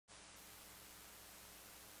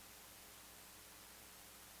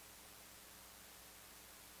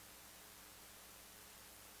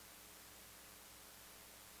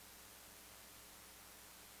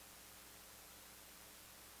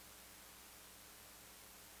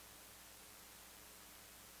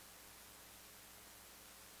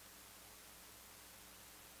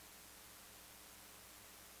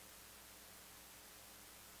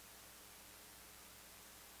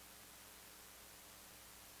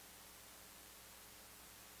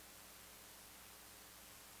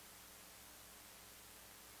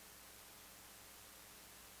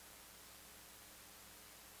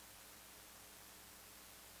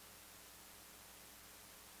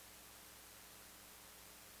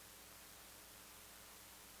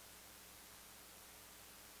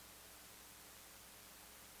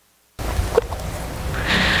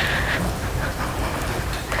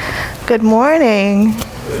Good morning.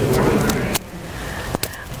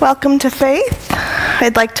 Welcome to Faith.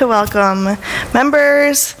 I'd like to welcome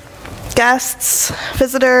members, guests,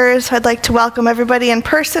 visitors. I'd like to welcome everybody in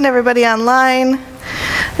person, everybody online.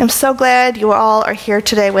 I'm so glad you all are here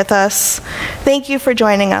today with us. Thank you for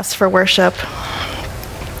joining us for worship.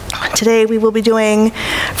 Today we will be doing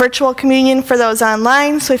virtual communion for those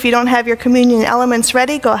online, so if you don't have your communion elements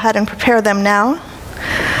ready, go ahead and prepare them now.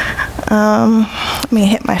 Let me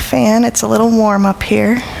hit my fan. It's a little warm up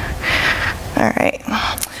here. All right.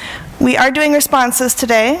 We are doing responses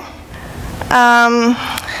today,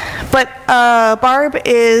 but Barb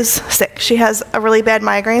is sick. She has a really bad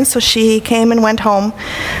migraine, so she came and went home.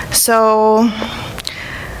 So,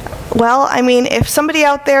 well, I mean, if somebody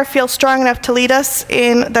out there feels strong enough to lead us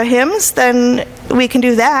in the hymns, then we can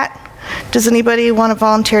do that. Does anybody want to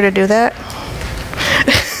volunteer to do that?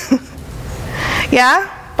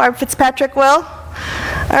 Yeah? Barb Fitzpatrick will?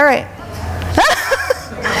 All right.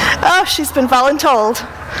 Oh, she's been voluntold.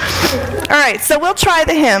 All right, so we'll try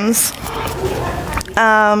the hymns.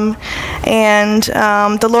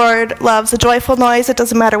 The Lord loves a joyful noise. It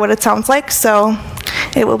doesn't matter what it sounds like, so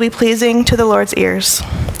it will be pleasing to the Lord's ears,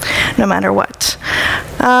 no matter what.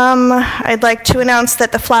 I'd like to announce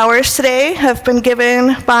that the flowers today have been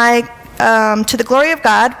given by to the glory of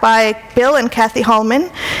God by Bill and Kathy Hallman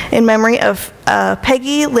in memory of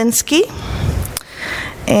Peggy Linsky.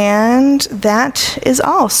 And that is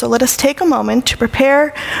all. So let us take a moment to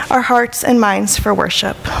prepare our hearts and minds for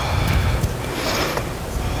worship.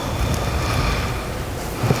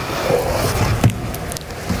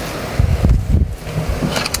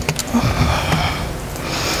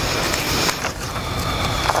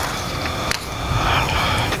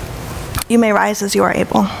 You may rise as you are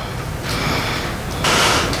able.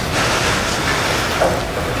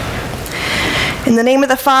 In the name of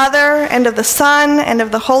the Father, and of the Son, and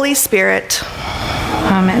of the Holy Spirit.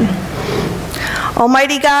 Amen.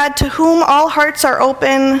 Almighty God, to whom all hearts are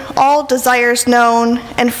open, all desires known,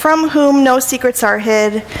 and from whom no secrets are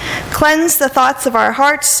hid, cleanse the thoughts of our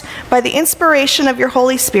hearts by the inspiration of your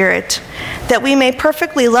Holy Spirit, that we may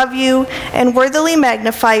perfectly love you and worthily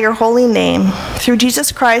magnify your holy name, through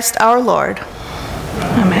Jesus Christ our Lord.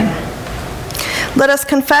 Amen. Let us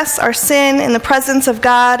confess our sin in the presence of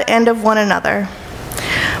God and of one another.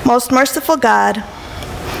 Most merciful God,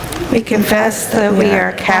 we confess that we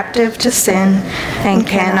are captive to sin and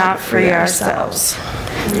cannot free ourselves.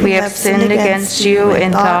 We have sinned against you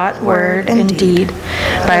in thought, word, and deed,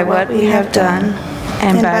 by what we have done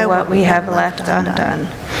and by what we have left undone.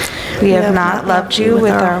 We have not loved you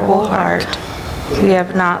with our whole heart. We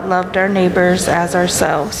have not loved our neighbors as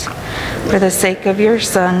ourselves. For the sake of your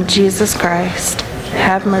Son, Jesus Christ,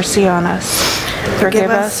 have mercy on us. Forgive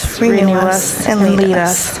us, renew us, and lead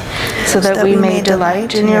us, so that we may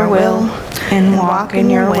delight in your will and walk in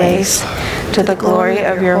your ways, to the glory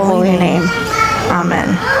of your holy name.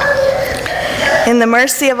 Amen. In the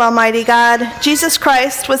mercy of Almighty God, Jesus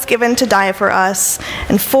Christ was given to die for us,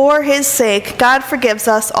 and for his sake, God forgives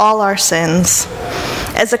us all our sins.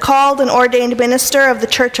 As a called and ordained minister of the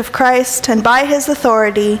Church of Christ, and by his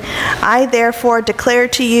authority, I therefore declare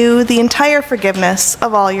to you the entire forgiveness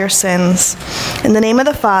of all your sins. In the name of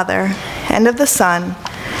the Father, and of the Son,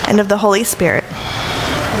 and of the Holy Spirit.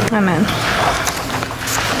 Amen.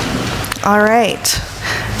 All right,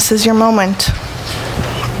 this is your moment.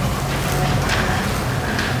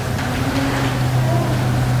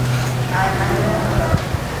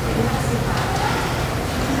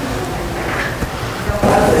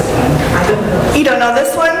 You don't know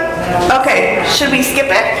this one? Okay, should we skip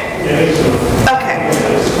it?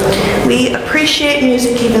 Okay. We appreciate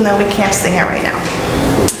music even though we can't sing it right now.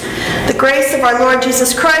 The grace of our Lord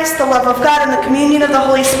Jesus Christ, the love of God, and the communion of the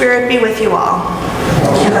Holy Spirit be with you all.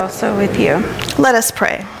 And also with you. Let us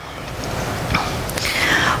pray.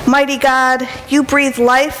 Mighty God, you breathe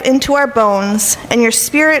life into our bones, and your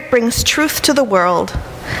Spirit brings truth to the world.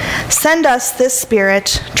 Send us this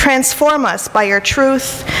Spirit, transform us by your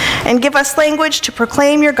truth, and give us language to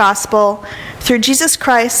proclaim your gospel through Jesus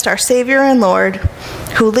Christ, our Savior and Lord,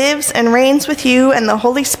 who lives and reigns with you and the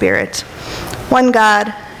Holy Spirit, one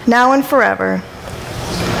God, now and forever.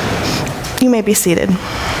 You may be seated.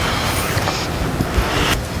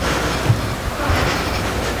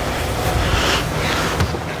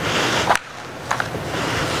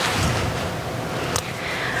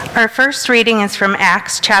 Our first reading is from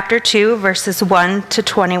Acts chapter 2, verses 1 to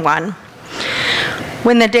 21.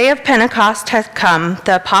 When the day of Pentecost had come,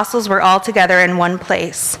 the apostles were all together in one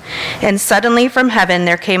place. And suddenly from heaven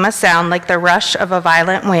there came a sound like the rush of a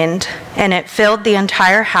violent wind, and it filled the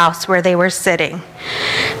entire house where they were sitting.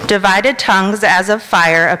 Divided tongues as of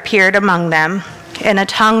fire appeared among them, and a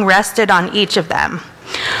tongue rested on each of them.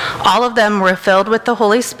 All of them were filled with the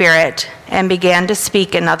Holy Spirit and began to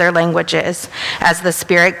speak in other languages as the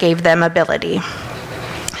Spirit gave them ability.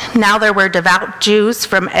 Now there were devout Jews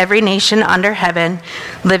from every nation under heaven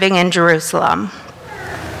living in Jerusalem.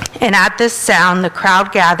 And at this sound the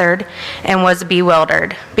crowd gathered and was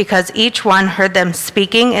bewildered, because each one heard them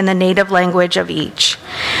speaking in the native language of each.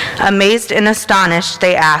 Amazed and astonished,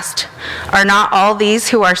 they asked, "Are not all these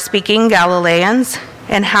who are speaking Galileans?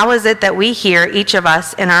 And how is it that we hear, each of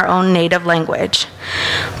us, in our own native language?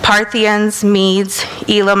 Parthians, Medes,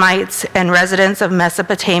 Elamites, and residents of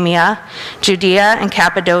Mesopotamia, Judea and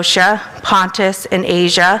Cappadocia, Pontus and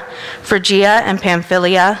Asia, Phrygia and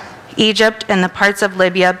Pamphylia, Egypt and the parts of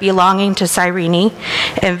Libya belonging to Cyrene,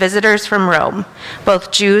 and visitors from Rome,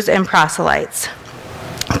 both Jews and proselytes.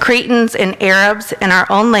 Cretans and Arabs in our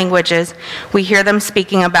own languages, we hear them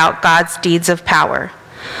speaking about God's deeds of power."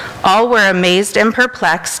 All were amazed and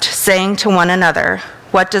perplexed, saying to one another,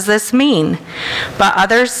 "What does this mean?" But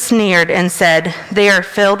others sneered and said, "They are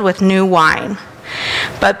filled with new wine."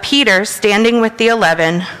 But Peter, standing with the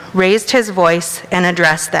 11, raised his voice and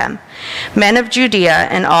addressed them, "Men of Judea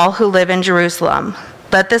and all who live in Jerusalem,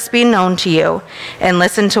 let this be known to you, and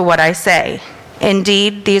listen to what I say.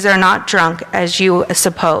 Indeed, these are not drunk as you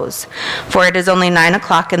suppose, for it is only 9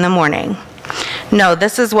 o'clock in the morning. No,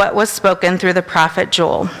 this is what was spoken through the prophet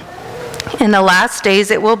Joel. In the last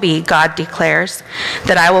days it will be, God declares,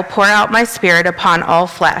 that I will pour out my Spirit upon all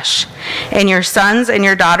flesh, and your sons and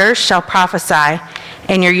your daughters shall prophesy,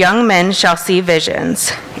 and your young men shall see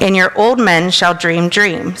visions, and your old men shall dream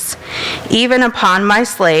dreams. Even upon my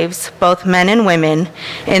slaves, both men and women,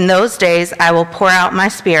 in those days I will pour out my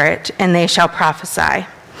Spirit, and they shall prophesy.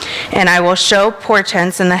 And I will show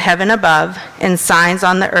portents in the heaven above and signs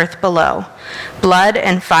on the earth below, blood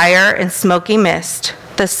and fire and smoky mist.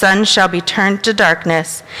 The sun shall be turned to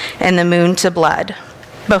darkness and the moon to blood,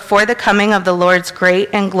 before the coming of the Lord's great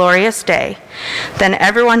and glorious day. Then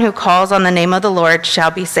everyone who calls on the name of the Lord shall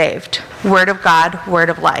be saved." Word of God, word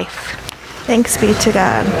of life. Thanks be to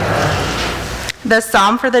God. The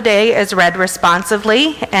psalm for the day is read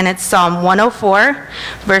responsively, and it's Psalm 104,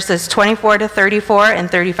 verses 24 to 34 and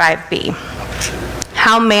 35b.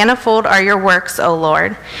 How manifold are your works, O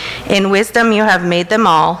Lord! In wisdom you have made them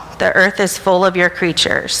all. The earth is full of your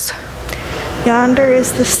creatures. Yonder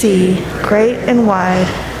is the sea, great and wide,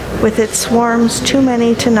 with its swarms too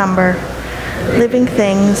many to number, living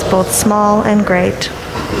things both small and great.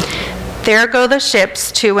 There go the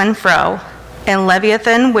ships to and fro, and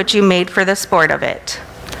Leviathan which you made for the sport of it.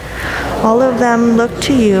 All of them look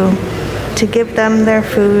to you to give them their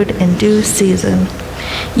food in due season.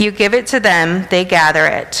 You give it to them, they gather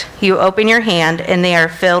it. You open your hand, and they are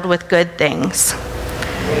filled with good things.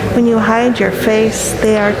 When you hide your face,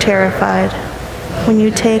 they are terrified. When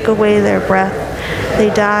you take away their breath, they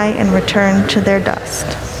die and return to their dust.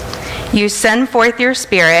 You send forth your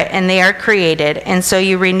Spirit, and they are created, and so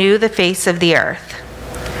you renew the face of the earth.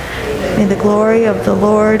 May the glory of the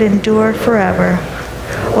Lord endure forever.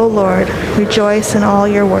 O Lord, rejoice in all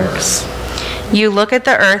your works. You look at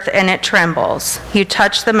the earth, and it trembles. You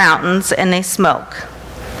touch the mountains, and they smoke.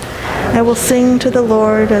 I will sing to the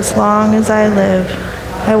Lord as long as I live.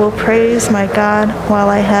 I will praise my God while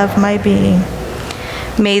I have my being.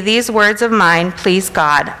 May these words of mine please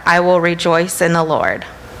God. I will rejoice in the Lord.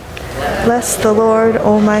 Bless the Lord,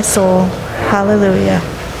 O my soul. Hallelujah.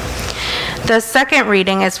 The second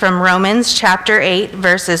reading is from Romans chapter 8,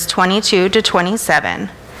 verses 22 to 27.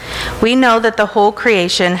 We know that the whole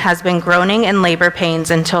creation has been groaning in labor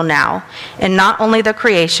pains until now, and not only the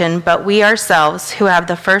creation, but we ourselves, who have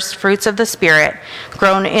the first fruits of the Spirit,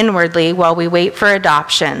 groan inwardly while we wait for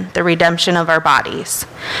adoption, the redemption of our bodies.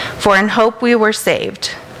 For in hope we were saved.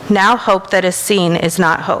 Now hope that is seen is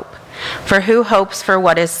not hope. For who hopes for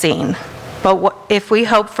what is seen? But if we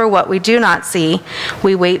hope for what we do not see,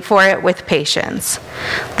 we wait for it with patience.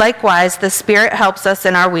 Likewise, the Spirit helps us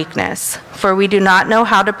in our weakness, for we do not know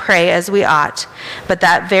how to pray as we ought, but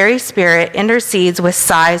that very Spirit intercedes with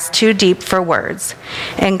sighs too deep for words.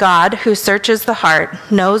 And God, who searches the heart,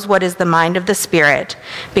 knows what is the mind of the Spirit,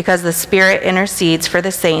 because the Spirit intercedes for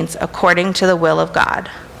the saints according to the will of God.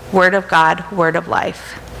 Word of God, word of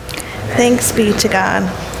life. Thanks be to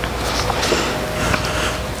God.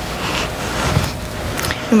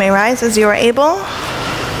 You may rise as you are able.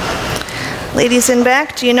 Ladies in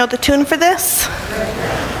back, do you know the tune for this?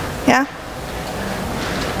 Yeah?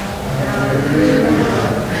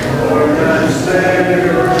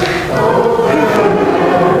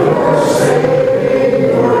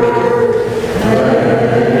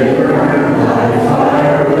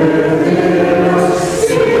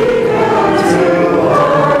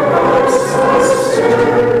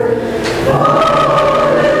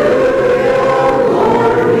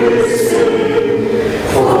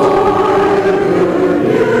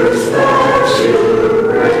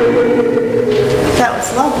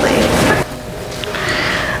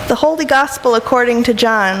 Gospel according to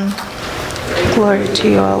John. Glory to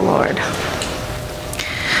you, O Lord.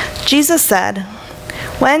 Jesus said,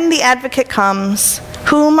 "When the Advocate comes,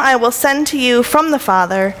 whom I will send to you from the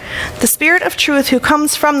Father, the Spirit of truth who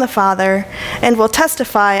comes from the Father, and will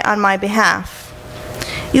testify on my behalf.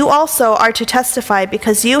 You also are to testify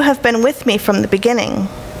because you have been with me from the beginning.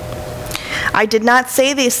 I did not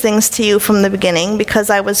say these things to you from the beginning because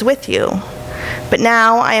I was with you, but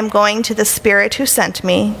now I am going to the Spirit who sent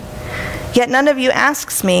me. Yet none of you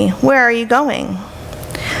asks me, 'Where are you going?'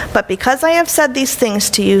 But because I have said these things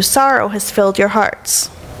to you, sorrow has filled your hearts.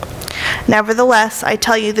 Nevertheless, I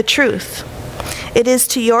tell you the truth. It is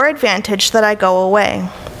to your advantage that I go away.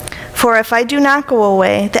 For if I do not go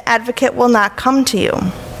away, the Advocate will not come to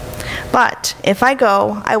you. But if I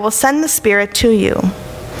go, I will send the Spirit to you.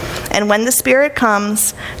 And when the Spirit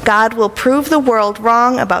comes, God will prove the world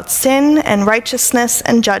wrong about sin and righteousness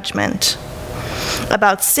and judgment.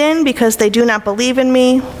 About sin, because they do not believe in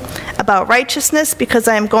me. About righteousness, because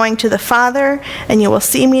I am going to the Father, and you will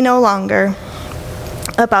see me no longer.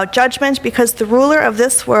 About judgment, because the ruler of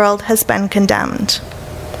this world has been condemned.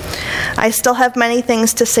 I still have many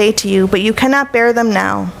things to say to you, but you cannot bear them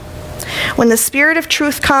now. When the Spirit of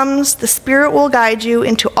truth comes, the Spirit will guide you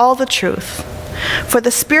into all the truth. For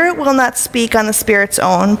the Spirit will not speak on the Spirit's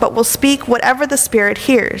own, but will speak whatever the Spirit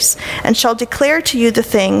hears, and shall declare to you the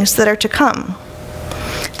things that are to come.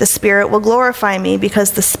 The Spirit will glorify me,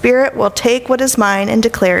 because the Spirit will take what is mine and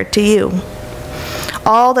declare it to you.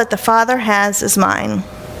 All that the Father has is mine.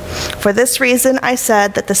 For this reason I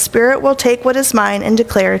said that the Spirit will take what is mine and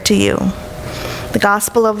declare it to you." The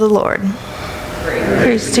Gospel of the Lord.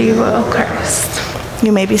 Praise to you, O Christ.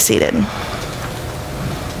 You may be seated.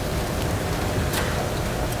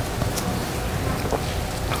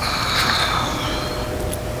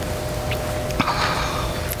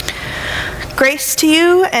 Grace to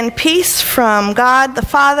you and peace from God the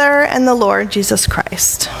Father and the Lord Jesus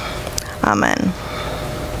Christ. Amen.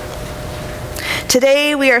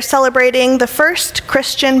 Today we are celebrating the first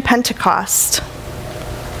Christian Pentecost.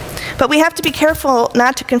 But we have to be careful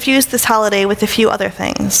not to confuse this holiday with a few other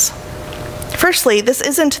things. Firstly, this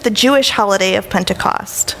isn't the Jewish holiday of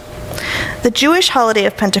Pentecost. The Jewish holiday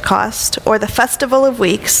of Pentecost, or the Festival of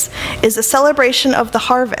Weeks, is a celebration of the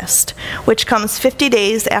harvest, which comes 50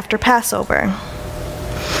 days after Passover.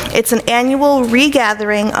 It's an annual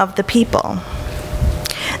regathering of the people.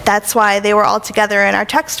 That's why they were all together in our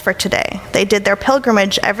text for today. They did their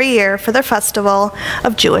pilgrimage every year for their festival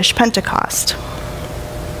of Jewish Pentecost.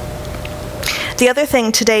 The other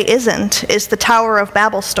thing today is the Tower of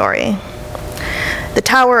Babel story. The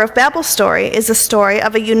Tower of Babel story is a story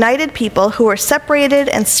of a united people who were separated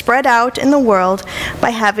and spread out in the world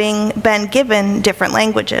by having been given different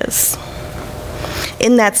languages.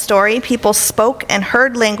 In that story, people spoke and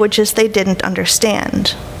heard languages they didn't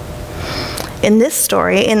understand. In this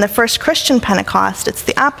story, in the first Christian Pentecost, it's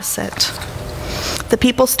the opposite. The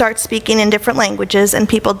people start speaking in different languages, and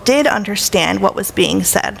people did understand what was being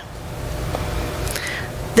said.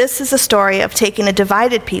 This is a story of taking a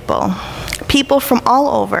divided people from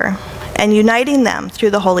all over, and uniting them through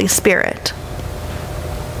the Holy Spirit.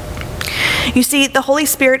 You see, the Holy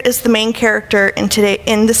Spirit is the main character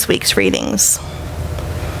in this week's readings.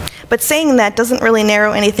 But saying that doesn't really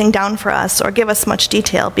narrow anything down for us or give us much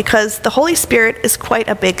detail, because the Holy Spirit is quite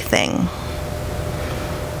a big thing.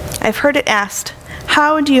 I've heard it asked,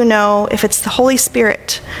 how do you know if it's the Holy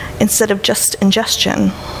Spirit instead of just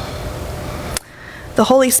ingestion? The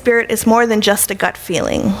Holy Spirit is more than just a gut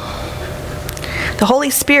feeling. The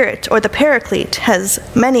Holy Spirit, or the Paraclete, has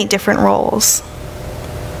many different roles.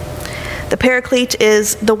 The Paraclete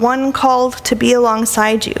is the one called to be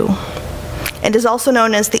alongside you, and is also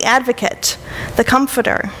known as the Advocate, the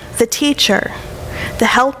Comforter, the Teacher, the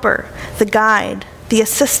Helper, the Guide, the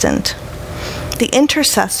Assistant, the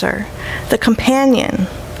Intercessor, the Companion,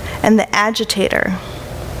 and the Agitator.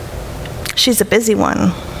 She's a busy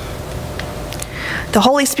one. The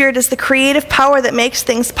Holy Spirit is the creative power that makes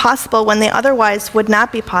things possible when they otherwise would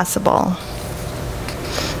not be possible.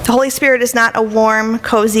 The Holy Spirit is not a warm,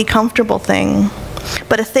 cozy, comfortable thing,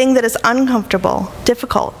 but a thing that is uncomfortable,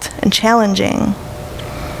 difficult, and challenging.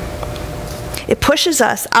 It pushes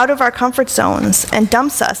us out of our comfort zones and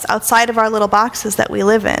dumps us outside of our little boxes that we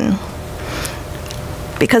live in.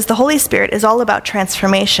 Because the Holy Spirit is all about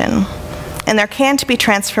transformation, and there can't be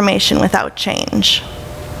transformation without change.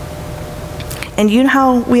 And you know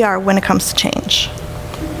how we are when it comes to change.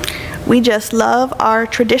 We just love our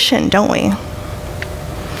tradition, don't we?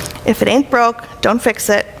 If it ain't broke, don't fix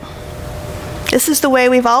it. This is the way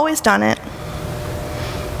we've always done it.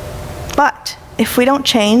 But if we don't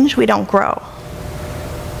change, we don't grow.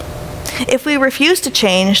 If we refuse to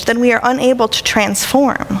change, then we are unable to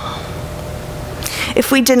transform.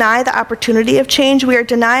 If we deny the opportunity of change, we are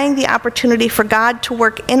denying the opportunity for God to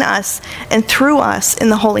work in us and through us in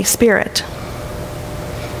the Holy Spirit.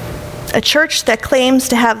 A church that claims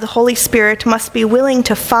to have the Holy Spirit must be willing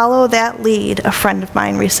to follow that lead, a friend of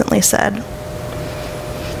mine recently said.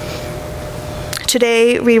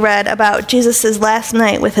 Today we read about Jesus' last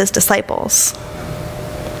night with his disciples.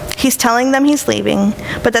 He's telling them he's leaving,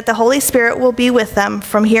 but that the Holy Spirit will be with them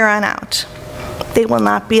from here on out. They will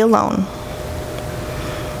not be alone.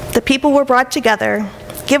 The people were brought together,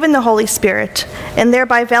 given the Holy Spirit, and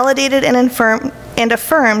thereby validated and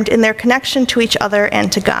affirmed in their connection to each other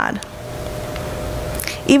and to God.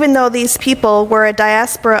 Even though these people were a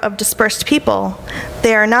diaspora of dispersed people,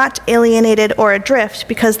 they are not alienated or adrift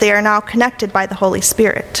because they are now connected by the Holy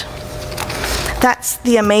Spirit. That's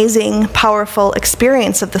the amazing, powerful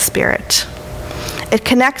experience of the Spirit. It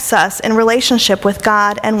connects us in relationship with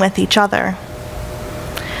God and with each other.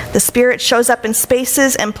 The Spirit shows up in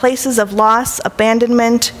spaces and places of loss,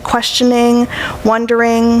 abandonment, questioning,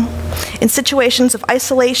 wondering, in situations of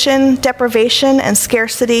isolation, deprivation, and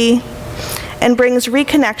scarcity, and brings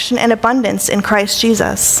reconnection and abundance in Christ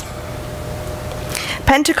Jesus.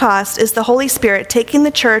 Pentecost is the Holy Spirit taking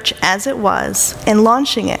the church as it was and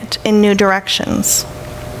launching it in new directions.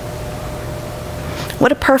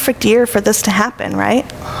 What a perfect year for this to happen, right?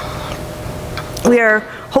 We are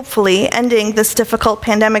hopefully ending this difficult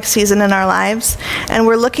pandemic season in our lives, and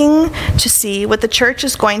we're looking to see what the church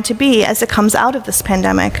is going to be as it comes out of this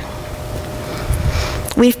pandemic.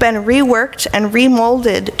 We've been reworked and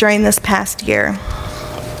remolded during this past year,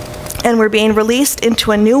 and we're being released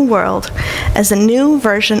into a new world as a new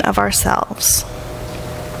version of ourselves.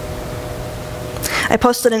 I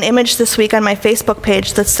posted an image this week on my Facebook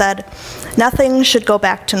page that said, "Nothing should go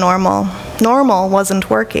back to normal. Normal wasn't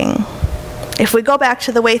working. If we go back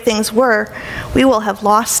to the way things were, we will have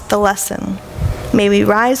lost the lesson. May we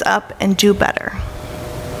rise up and do better."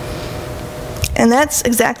 And that's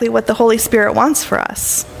exactly what the Holy Spirit wants for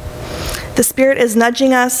us. The Spirit is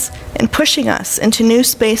nudging us and pushing us into new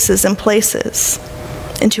spaces and places,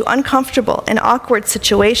 into uncomfortable and awkward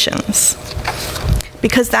situations,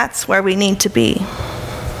 because that's where we need to be.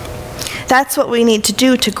 That's what we need to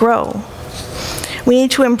do to grow. We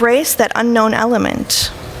need to embrace that unknown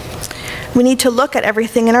element. We need to look at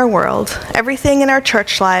everything in our world, everything in our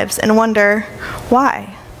church lives, and wonder,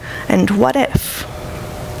 why? And what if?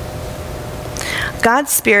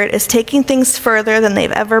 God's Spirit is taking things further than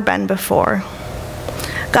they've ever been before.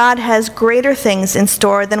 God has greater things in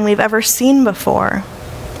store than we've ever seen before,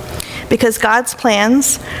 because God's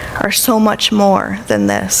plans are so much more than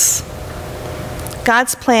this.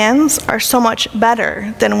 God's plans are so much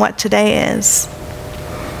better than what today is.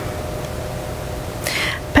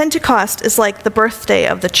 Pentecost is like the birthday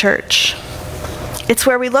of the church. It's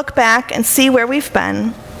where we look back and see where we've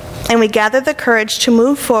been, and we gather the courage to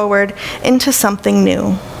move forward into something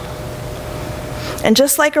new. And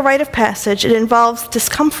just like a rite of passage, it involves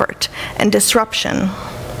discomfort and disruption.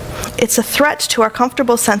 It's a threat to our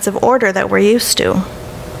comfortable sense of order that we're used to.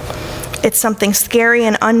 It's something scary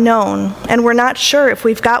and unknown, and we're not sure if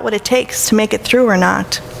we've got what it takes to make it through or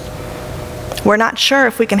not. We're not sure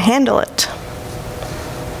if we can handle it.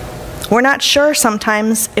 We're not sure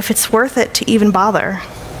sometimes if it's worth it to even bother.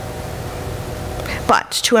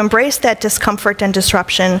 But to embrace that discomfort and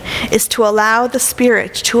disruption is to allow the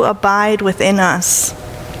Spirit to abide within us.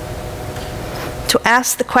 To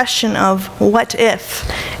ask the question of what if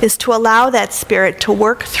is to allow that Spirit to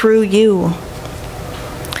work through you.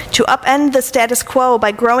 To upend the status quo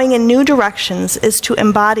by growing in new directions is to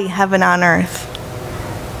embody heaven on earth.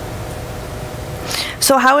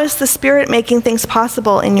 So how is the Spirit making things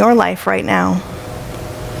possible in your life right now?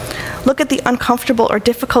 Look at the uncomfortable or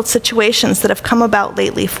difficult situations that have come about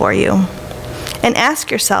lately for you, and ask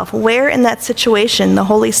yourself where in that situation the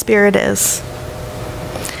Holy Spirit is.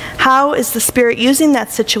 How is the Spirit using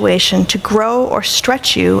that situation to grow or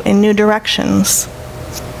stretch you in new directions?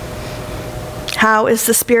 How is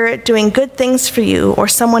the Spirit doing good things for you or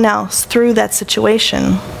someone else through that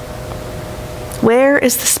situation? Where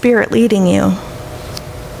is the Spirit leading you?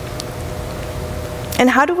 And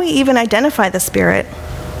how do we even identify the Spirit?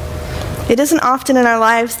 It isn't often in our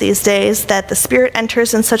lives these days that the Spirit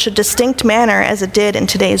enters in such a distinct manner as it did in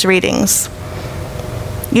today's readings.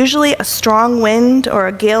 Usually a strong wind or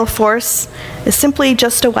a gale force is simply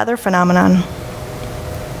just a weather phenomenon.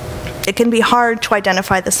 It can be hard to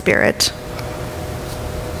identify the Spirit.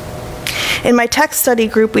 In my text study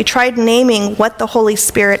group, we tried naming what the Holy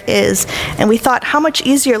Spirit is, and we thought how much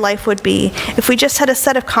easier life would be if we just had a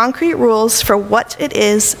set of concrete rules for what it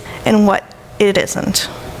is and what it isn't.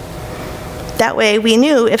 That way, we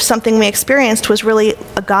knew if something we experienced was really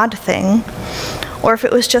a God thing, or if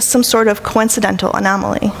it was just some sort of coincidental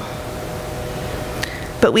anomaly.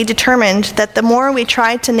 But we determined that the more we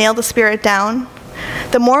tried to nail the Spirit down,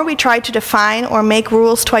 the more we tried to define or make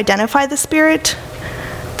rules to identify the Spirit,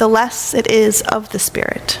 the less it is of the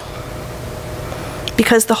Spirit.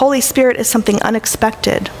 Because the Holy Spirit is something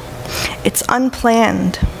unexpected. It's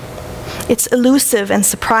unplanned. It's elusive and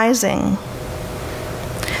surprising.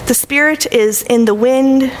 The Spirit is in the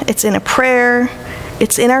wind, it's in a prayer,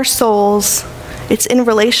 it's in our souls, it's in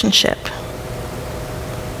relationship.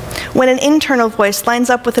 When an internal voice lines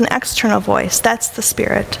up with an external voice, that's the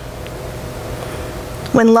Spirit.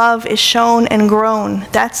 When love is shown and grown,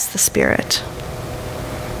 that's the Spirit.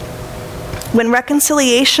 When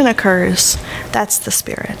reconciliation occurs, that's the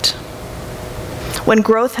Spirit. When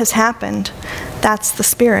growth has happened, that's the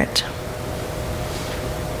Spirit.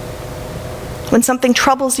 When something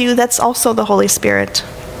troubles you, that's also the Holy Spirit.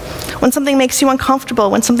 When something makes you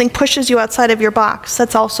uncomfortable, when something pushes you outside of your box,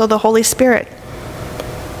 that's also the Holy Spirit.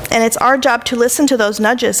 And it's our job to listen to those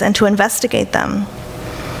nudges and to investigate them.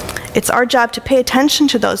 It's our job to pay attention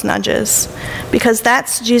to those nudges, because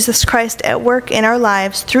that's Jesus Christ at work in our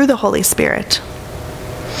lives through the Holy Spirit.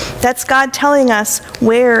 That's God telling us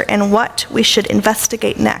where and what we should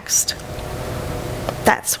investigate next.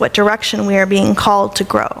 That's what direction we are being called to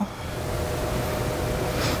grow.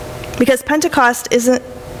 Because Pentecost is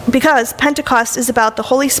about the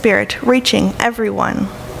Holy Spirit reaching everyone.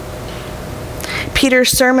 Peter's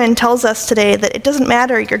sermon tells us today that it doesn't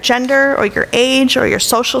matter your gender or your age or your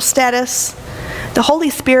social status. The Holy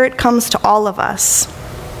Spirit comes to all of us.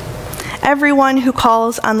 Everyone who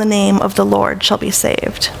calls on the name of the Lord shall be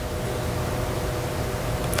saved.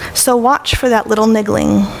 So watch for that little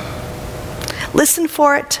niggling. Listen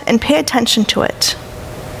for it and pay attention to it.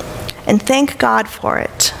 And thank God for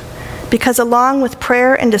it, because along with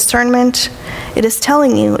prayer and discernment, it is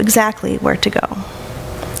telling you exactly where to go.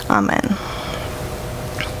 Amen.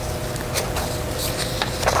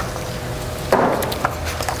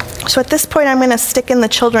 So at this point, I'm going to stick in the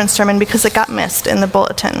children's sermon because it got missed in the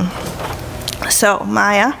bulletin. So,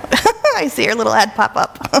 Maya, I see your little ad pop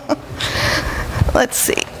up. Let's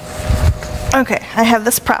see. Okay, I have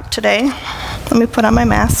this prop today. Let me put on my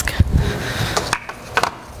mask.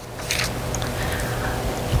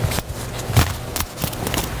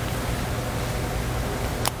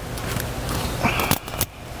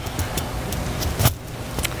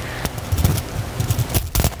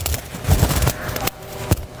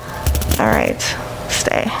 All right,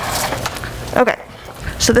 stay. Okay,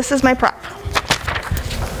 so this is my prop.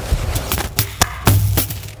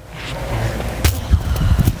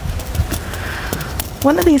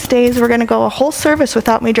 One of these days we're gonna go a whole service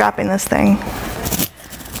without me dropping this thing.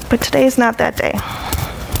 But today's not that day.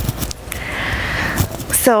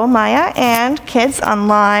 So Maya and kids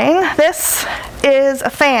online, this is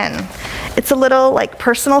a fan. It's a little like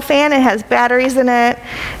personal fan. It has batteries in it,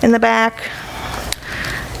 in the back,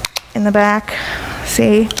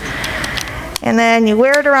 see? And then you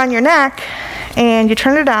wear it around your neck and you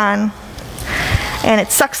turn it on and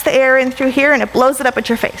it sucks the air in through here and it blows it up at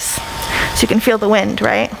your face. So you can feel the wind,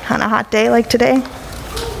 right? On a hot day like today.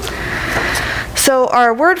 So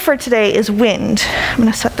our word for today is wind. I'm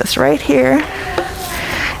gonna set this right here.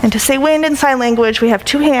 And to say wind in sign language, we have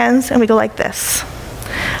two hands and we go like this.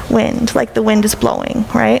 Wind, like the wind is blowing,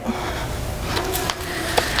 right?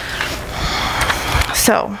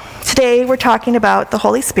 So today we're talking about the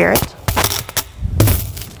Holy Spirit.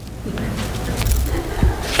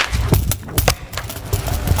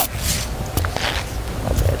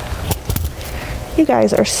 You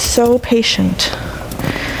guys are so patient.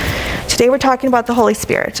 Today we're talking about the Holy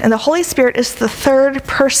Spirit, and the Holy Spirit is the third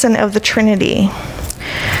person of the Trinity.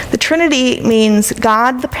 The Trinity means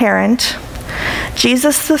God the parent,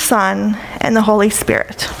 Jesus the Son, and the Holy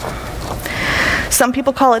Spirit. Some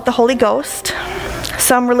people call it the Holy Ghost.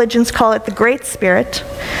 Some religions call it the Great Spirit,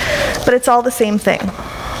 but it's all the same thing.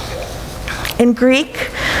 In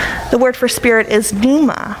Greek, the word for spirit is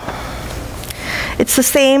pneuma. It's the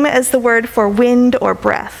same as the word for wind or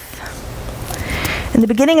breath. In the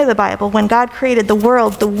beginning of the Bible, when God created the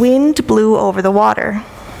world, the wind blew over the water.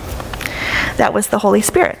 That was the Holy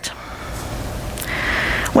Spirit.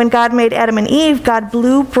 When God made Adam and Eve, God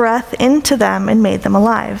blew breath into them and made them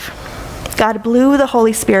alive. God blew the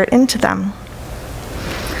Holy Spirit into them.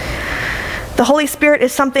 The Holy Spirit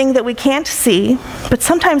is something that we can't see, but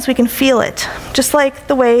sometimes we can feel it, just like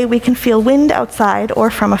the way we can feel wind outside or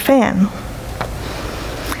from a fan.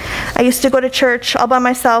 I used to go to church all by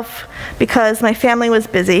myself because my family was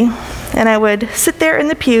busy, and I would sit there in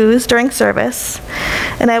the pews during service,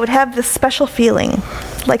 and I would have this special feeling,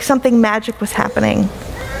 like something magic was happening.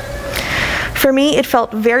 For me, it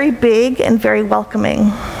felt very big and very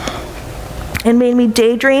welcoming. It made me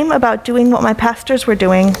daydream about doing what my pastors were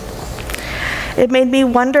doing. It made me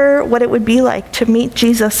wonder what it would be like to meet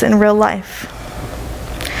Jesus in real life.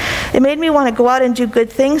 It made me want to go out and do good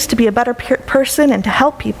things, to be a better person and to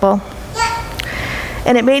help people.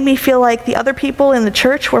 And it made me feel like the other people in the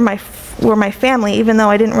church were my family, even though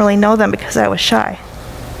I didn't really know them because I was shy.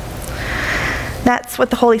 That's what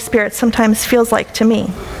the Holy Spirit sometimes feels like to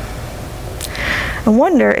me. I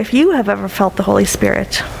wonder if you have ever felt the Holy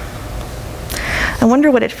Spirit. I wonder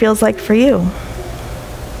what it feels like for you.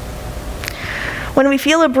 When we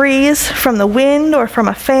feel a breeze from the wind or from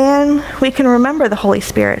a fan, we can remember the Holy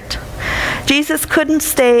Spirit. Jesus couldn't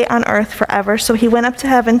stay on earth forever, so he went up to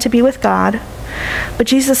heaven to be with God. But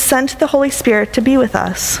Jesus sent the Holy Spirit to be with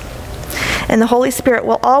us. And the Holy Spirit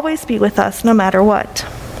will always be with us no matter what.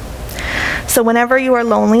 So whenever you are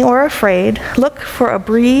lonely or afraid, look for a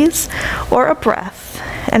breeze or a breath,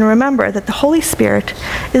 and remember that the Holy Spirit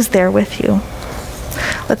is there with you.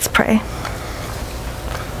 Let's pray.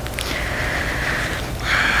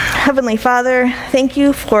 Heavenly Father, thank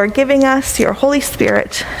you for giving us your Holy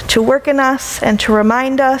Spirit to work in us and to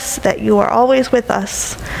remind us that you are always with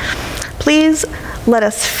us. Please let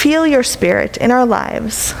us feel your Spirit in our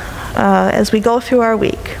lives as we go through our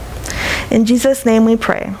week. In Jesus' name we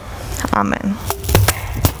pray. Amen.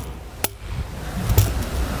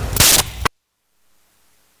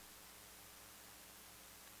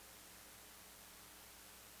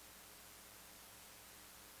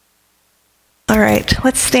 All right,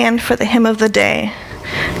 let's stand for the hymn of the day.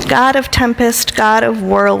 God of tempest, God of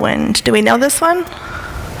whirlwind. Do we know this one?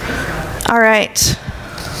 All right.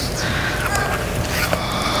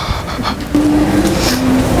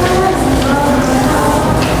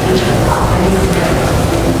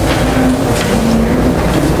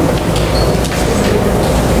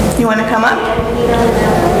 You want to come up?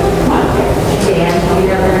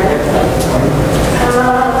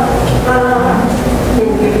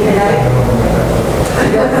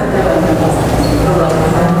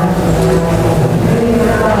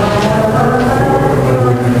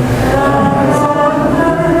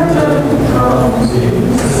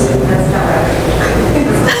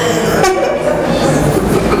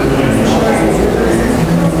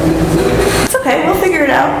 It's okay, we'll figure it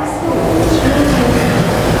out.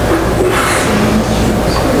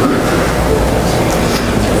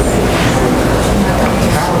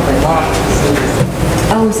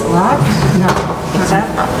 Oh, is it locked? No. What's that?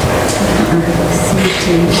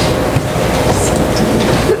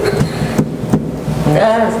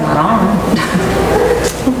 That is not on.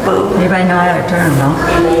 Anybody know how to turn them on?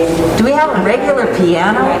 Do we have a regular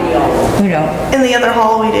piano? We don't. In the other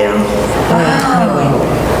hall we do. Oh.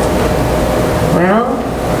 Well,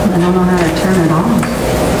 I don't know how to turn it on.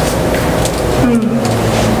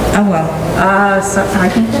 Oh well. So I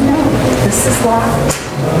think I know. This is locked.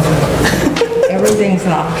 Everything's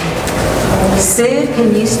locked. Sue,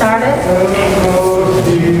 can you start it?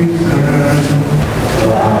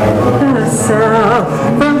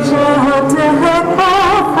 From child to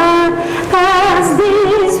heaven, as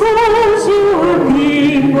these words your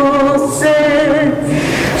people said,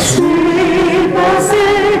 sleep us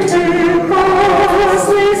into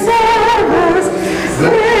costly sorrows,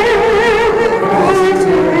 live with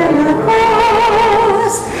in the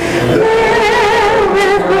cross, live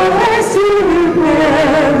with Christ you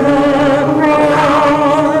never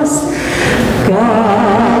cross.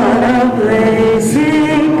 God of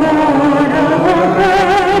blazing, God of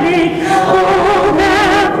abiding,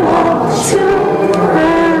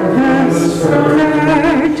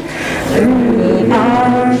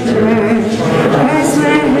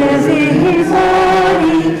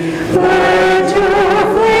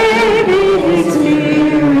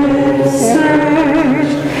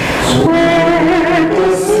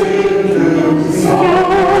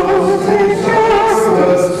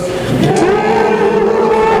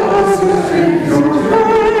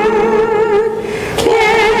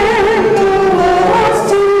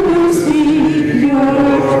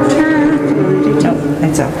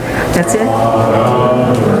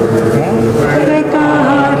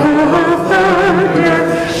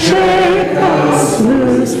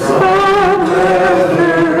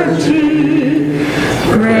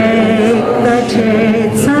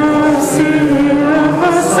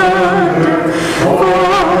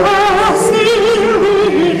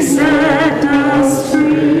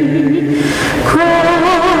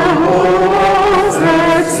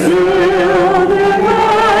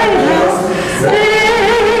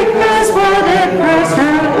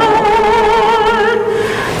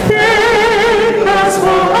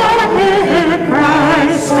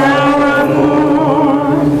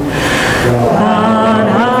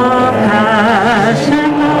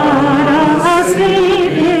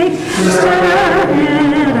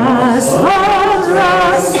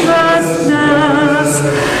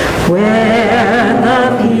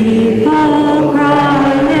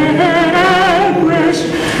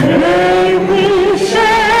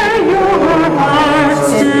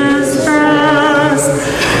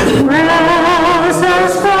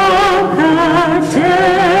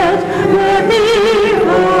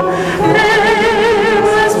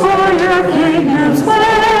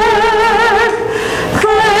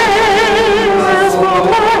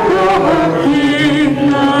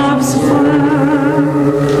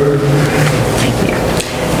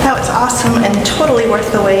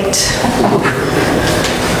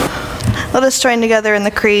 let's join together in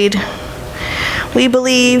the creed. We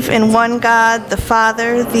believe in one God, the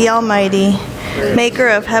Father, the Almighty, maker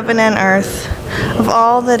of heaven and earth, of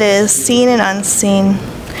all that is seen and unseen.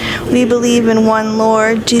 We believe in one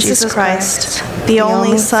Lord, Jesus Christ, the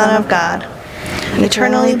only Son of God,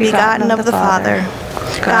 eternally begotten of the Father,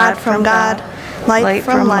 God from God, light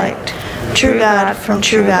from light, true God from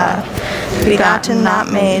true God, begotten,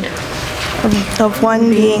 not made, of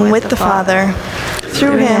one being with the Father.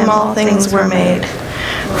 Through him all things were made.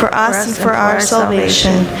 For us and for our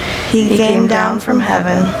salvation, he came down from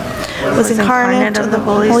heaven, was incarnate of the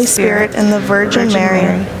Holy Spirit and the Virgin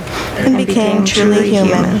Mary, and became truly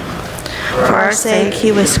human. For our sake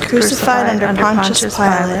he was crucified under Pontius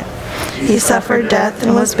Pilate. He suffered death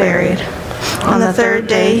and was buried. On the third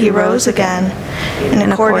day he rose again, in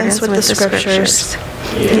accordance with the Scriptures.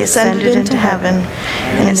 He ascended into heaven,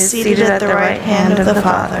 and is seated at the right hand of the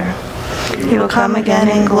Father. He will come again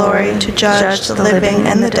in glory to judge the living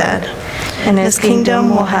and the dead, and his kingdom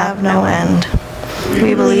will have no end.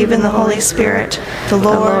 We believe in the Holy Spirit, the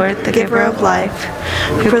Lord, the giver of life,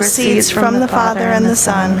 who proceeds from the Father and the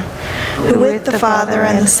Son, who with the Father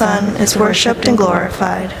and the Son is worshipped and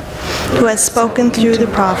glorified, who has spoken through the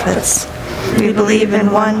prophets. We believe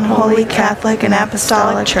in one holy Catholic and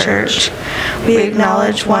Apostolic Church. We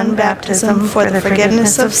acknowledge one baptism for the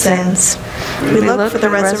forgiveness of sins. We look for the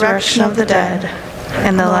resurrection of the dead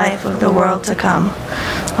and the life of the world to come.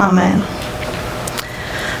 Amen.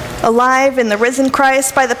 Alive in the risen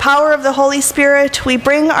Christ, by the power of the Holy Spirit, we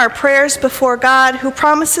bring our prayers before God, who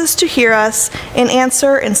promises to hear us and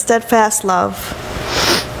answer in steadfast love.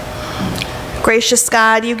 Gracious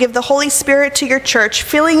God, you give the Holy Spirit to your church,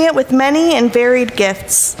 filling it with many and varied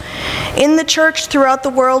gifts. In the church throughout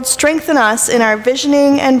the world, strengthen us in our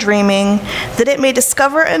visioning and dreaming, that it may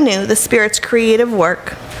discover anew the Spirit's creative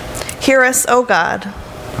work. Hear us, O God.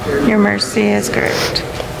 Your mercy is great.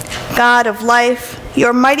 God of life,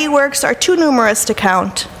 your mighty works are too numerous to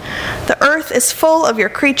count. The earth is full of your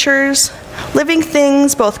creatures, living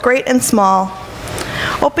things both great and small.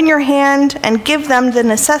 Open your hand and give them the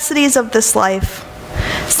necessities of this life.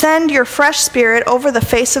 Send your fresh Spirit over the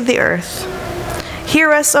face of the earth.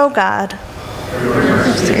 Hear us, O God. Your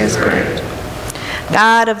mercy is great.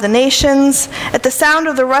 God of the nations, at the sound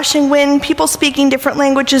of the rushing wind, people speaking different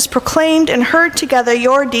languages proclaimed and heard together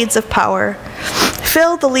your deeds of power.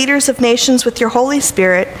 Fill the leaders of nations with your Holy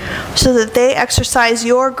Spirit, so that they exercise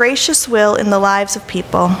your gracious will in the lives of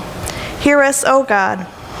people. Hear us, O God.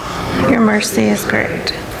 Your mercy is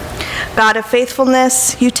great. God of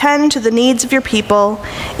faithfulness, you tend to the needs of your people,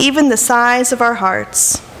 even the sighs of our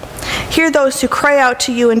hearts. Hear those who cry out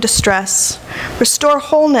to you in distress. Restore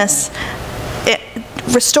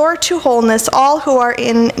to wholeness all who are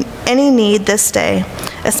in any need this day,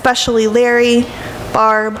 especially Larry,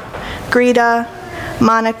 Barb, Greta,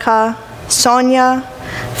 Monica, Sonia,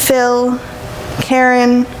 Phil,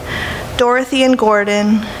 Karen, Dorothy and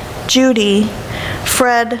Gordon, Judy,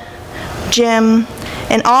 Fred, Jim,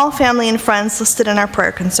 and all family and friends listed in our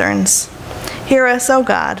prayer concerns. Hear us, O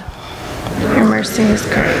God. Your mercy is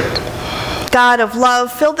great. God of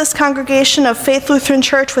love, fill this congregation of Faith Lutheran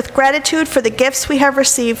Church with gratitude for the gifts we have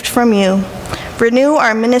received from you. Renew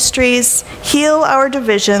our ministries, heal our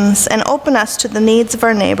divisions, and open us to the needs of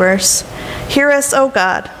our neighbors. Hear us, O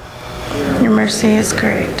God. Your mercy is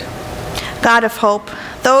great. God of hope,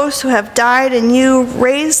 those who have died in you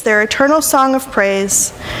raise their eternal song of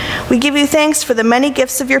praise. We give you thanks for the many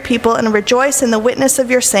gifts of your people and rejoice in the witness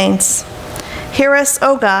of your saints. Hear us,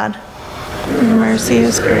 O God. Your mercy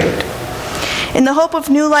is great. In the hope of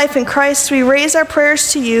new life in Christ, we raise our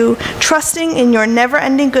prayers to you, trusting in your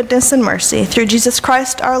never-ending goodness and mercy, through Jesus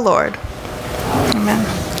Christ our Lord. Amen.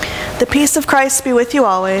 The peace of Christ be with you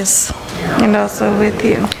always. And also with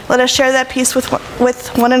you. Let us share that peace with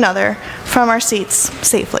one another from our seats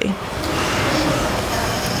safely.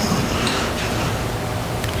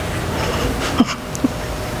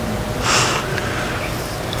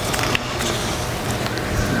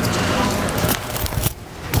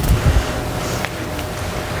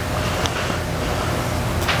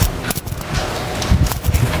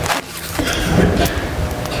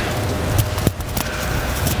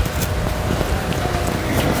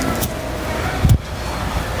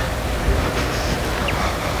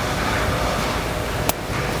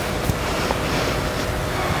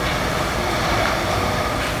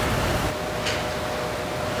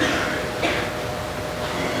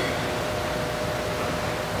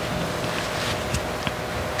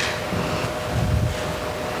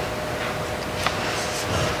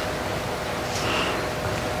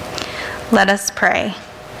 Let us pray.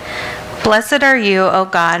 Blessed are you, O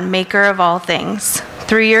God, maker of all things.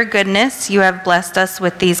 Through your goodness, you have blessed us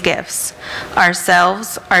with these gifts,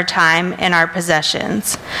 ourselves, our time, and our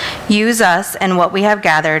possessions. Use us and what we have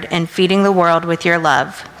gathered in feeding the world with your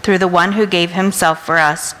love, through the one who gave himself for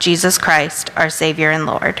us, Jesus Christ, our Savior and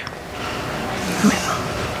Lord. Amen.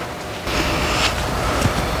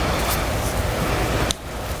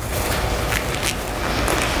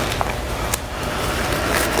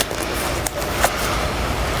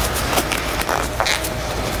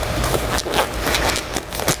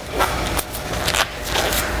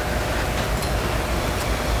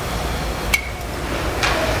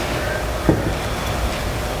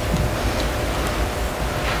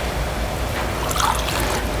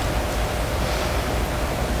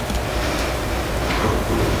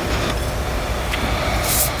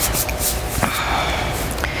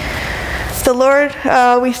 The Lord,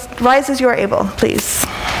 we rise as you are able, please.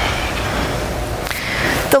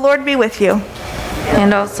 The Lord be with you.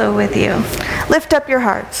 And also with you. Lift up your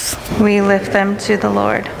hearts. We lift them to the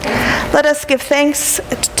Lord. Let us give thanks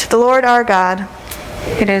to the Lord our God.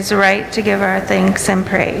 It is right to give our thanks and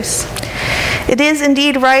praise. It is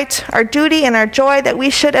indeed right, our duty and our joy, that we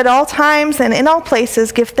should at all times and in all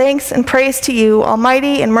places give thanks and praise to you,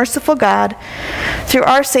 Almighty and merciful God, through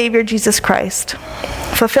our Savior Jesus Christ.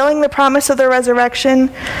 Fulfilling the promise of the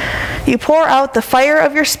resurrection, you pour out the fire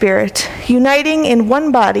of your Spirit, uniting in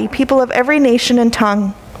one body people of every nation and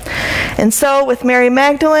tongue. And so, with Mary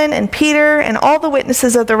Magdalene and Peter and all the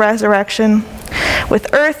witnesses of the resurrection,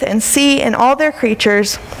 with earth and sea and all their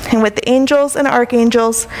creatures, and with the angels and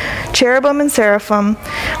archangels, cherubim and seraphim,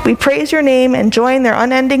 we praise your name and join their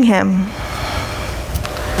unending hymn.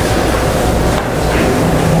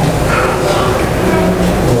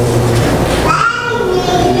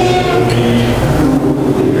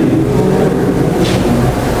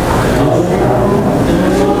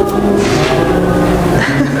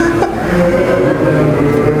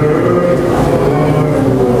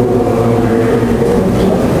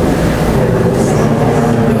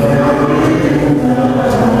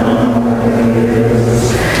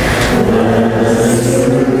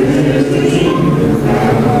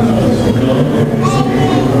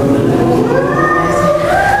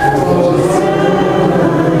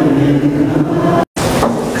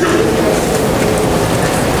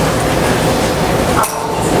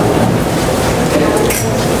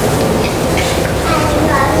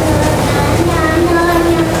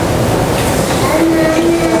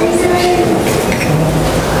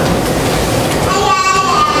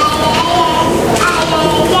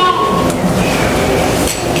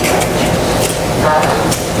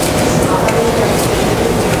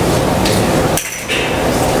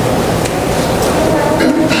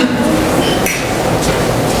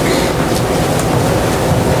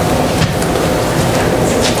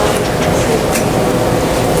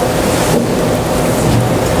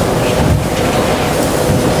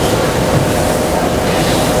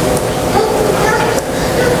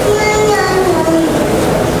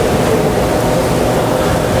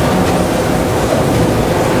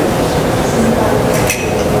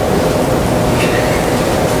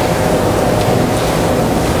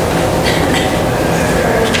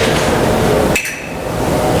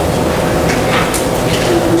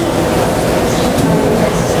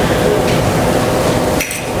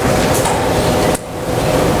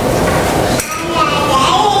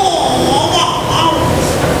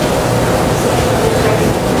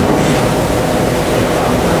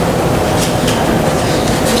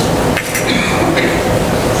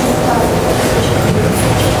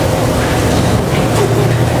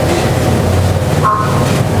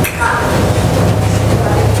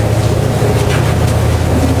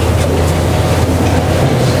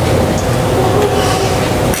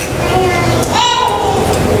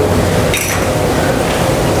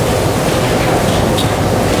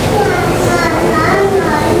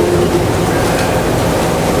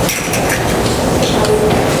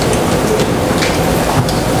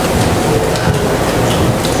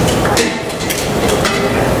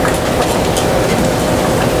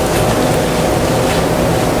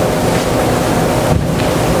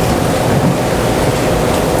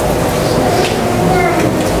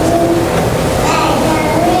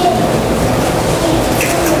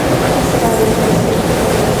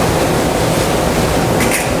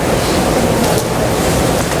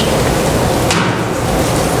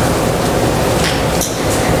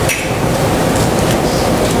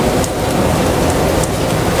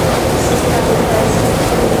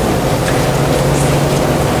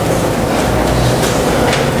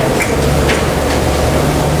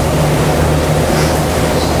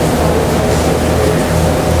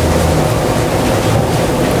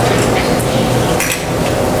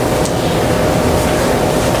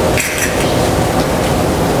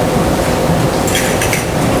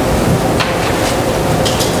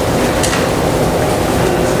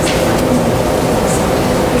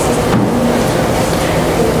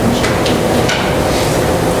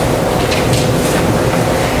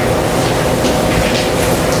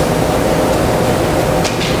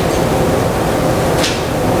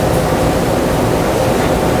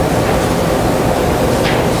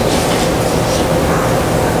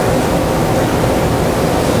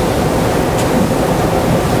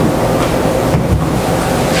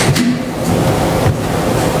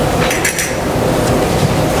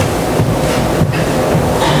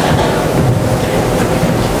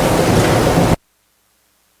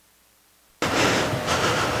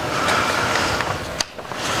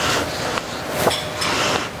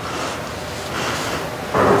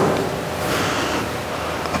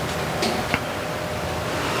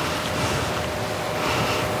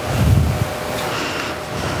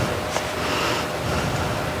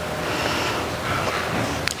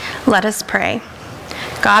 Let us pray.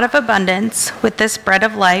 God of abundance, with this bread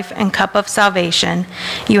of life and cup of salvation,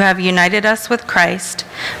 you have united us with Christ,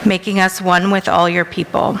 making us one with all your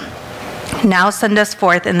people. Now send us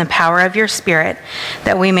forth in the power of your Spirit,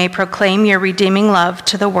 that we may proclaim your redeeming love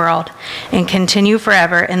to the world and continue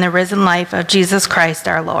forever in the risen life of Jesus Christ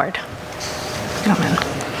our Lord. Amen.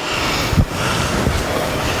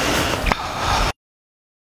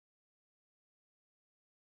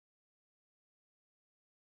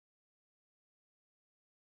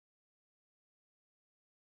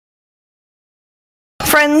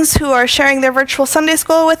 Friends who are sharing their virtual Sunday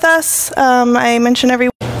school with us, I mention every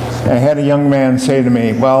I had a young man say to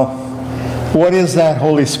me, well, what is that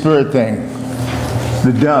Holy Spirit thing?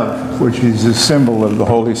 The dove, which is a symbol of the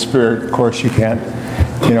Holy Spirit. Of course, you can't,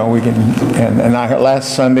 we can, and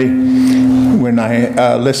last Sunday, when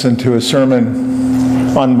I listened to a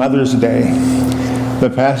sermon on Mother's Day, the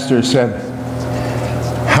pastor said,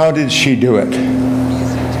 how did she do it?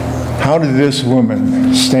 How did this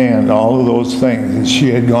woman stand all of those things that she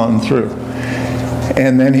had gone through?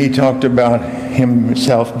 And then he talked about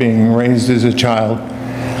himself being raised as a child,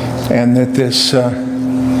 and that this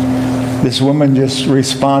woman just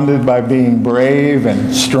responded by being brave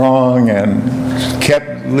and strong and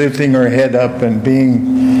kept lifting her head up and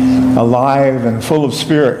being alive and full of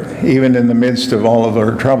spirit, even in the midst of all of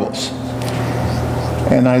her troubles.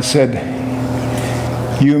 And I said,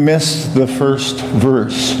 you missed the first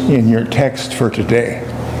verse in your text for today.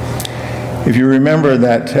 If you remember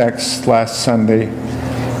that text last Sunday,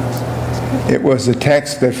 it was a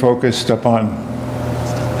text that focused upon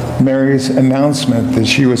Mary's announcement that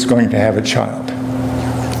she was going to have a child.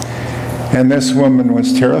 And this woman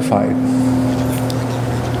was terrified.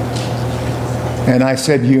 And I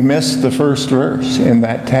said, you missed the first verse in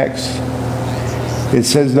that text. It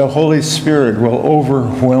says the Holy Spirit will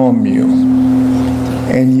overwhelm you,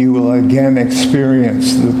 and you will again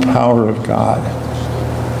experience the power of God.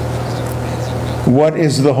 What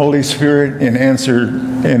is the Holy Spirit in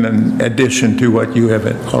addition to what you have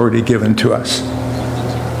already given to us?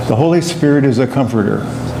 The Holy Spirit is a comforter.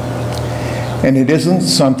 And it isn't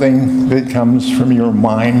something that comes from your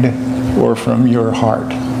mind or from your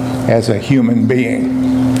heart as a human being.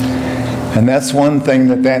 And that's one thing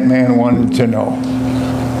that man wanted to know.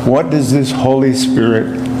 What does this Holy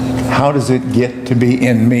Spirit, how does it get to be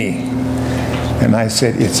in me? And I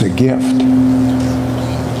said, it's a gift.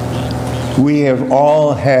 We have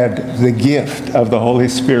all had the gift of the Holy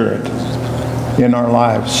Spirit in our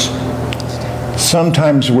lives.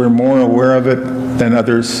 Sometimes we're more aware of it than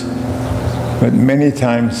others, but many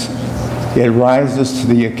times it rises to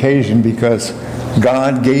the occasion because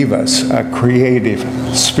God gave us a creative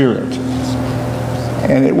spirit.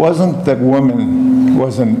 And it wasn't that woman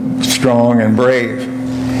wasn't strong and brave.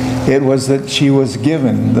 It was that she was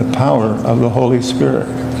given the power of the Holy Spirit.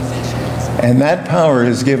 And that power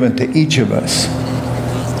is given to each of us.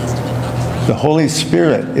 The Holy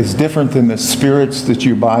Spirit is different than the spirits that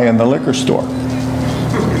you buy in the liquor store.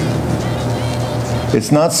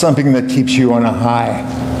 It's not something that keeps you on a high.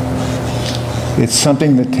 It's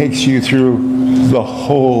something that takes you through the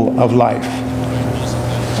whole of life,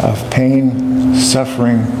 of pain,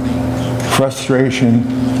 suffering, frustration,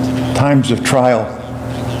 times of trial,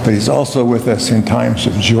 but He's also with us in times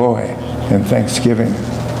of joy and thanksgiving.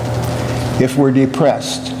 If we're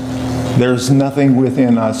depressed, there's nothing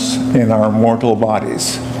within us in our mortal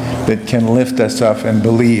bodies that can lift us up and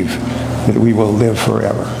believe that we will live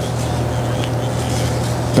forever.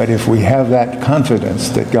 But if we have that confidence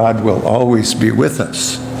that God will always be with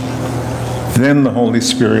us, then the Holy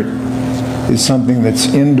Spirit is something that's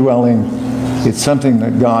indwelling. It's something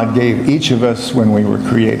that God gave each of us when we were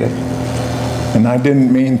created. And I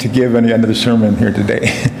didn't mean to give any other sermon here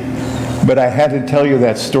today. But I had to tell you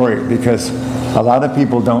that story because a lot of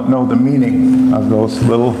people don't know the meaning of those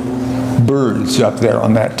little birds up there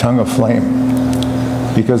on that tongue of flame.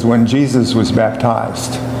 Because when Jesus was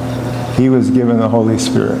baptized, He was given the Holy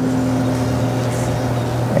Spirit.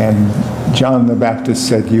 And John the Baptist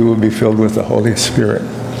said, you will be filled with the Holy Spirit.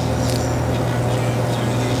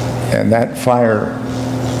 And that fire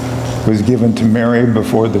was given to Mary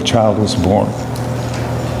before the child was born.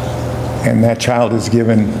 And that child is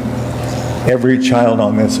given, every child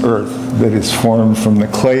on this earth that is formed from the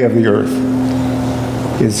clay of the earth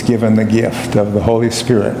is given the gift of the Holy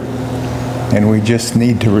Spirit. And we just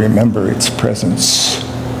need to remember its presence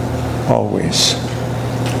always.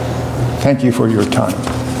 Thank you for your time.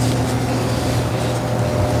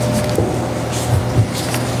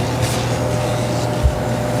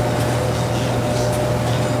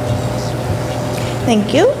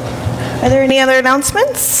 Thank you. Are there any other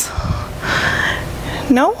announcements?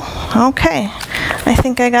 No? Okay. I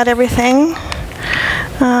think I got everything.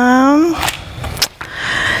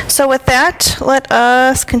 So with that, let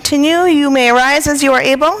us continue. You may rise as you are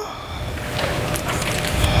able.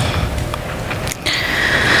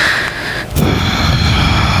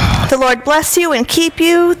 The Lord bless you and keep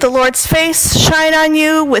you. The Lord's face shine on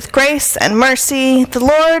you with grace and mercy. The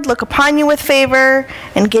Lord look upon you with favor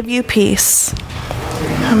and give you peace.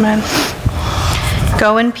 Amen.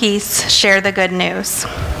 Go in peace. Share the good news.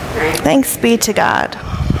 Thanks be to God.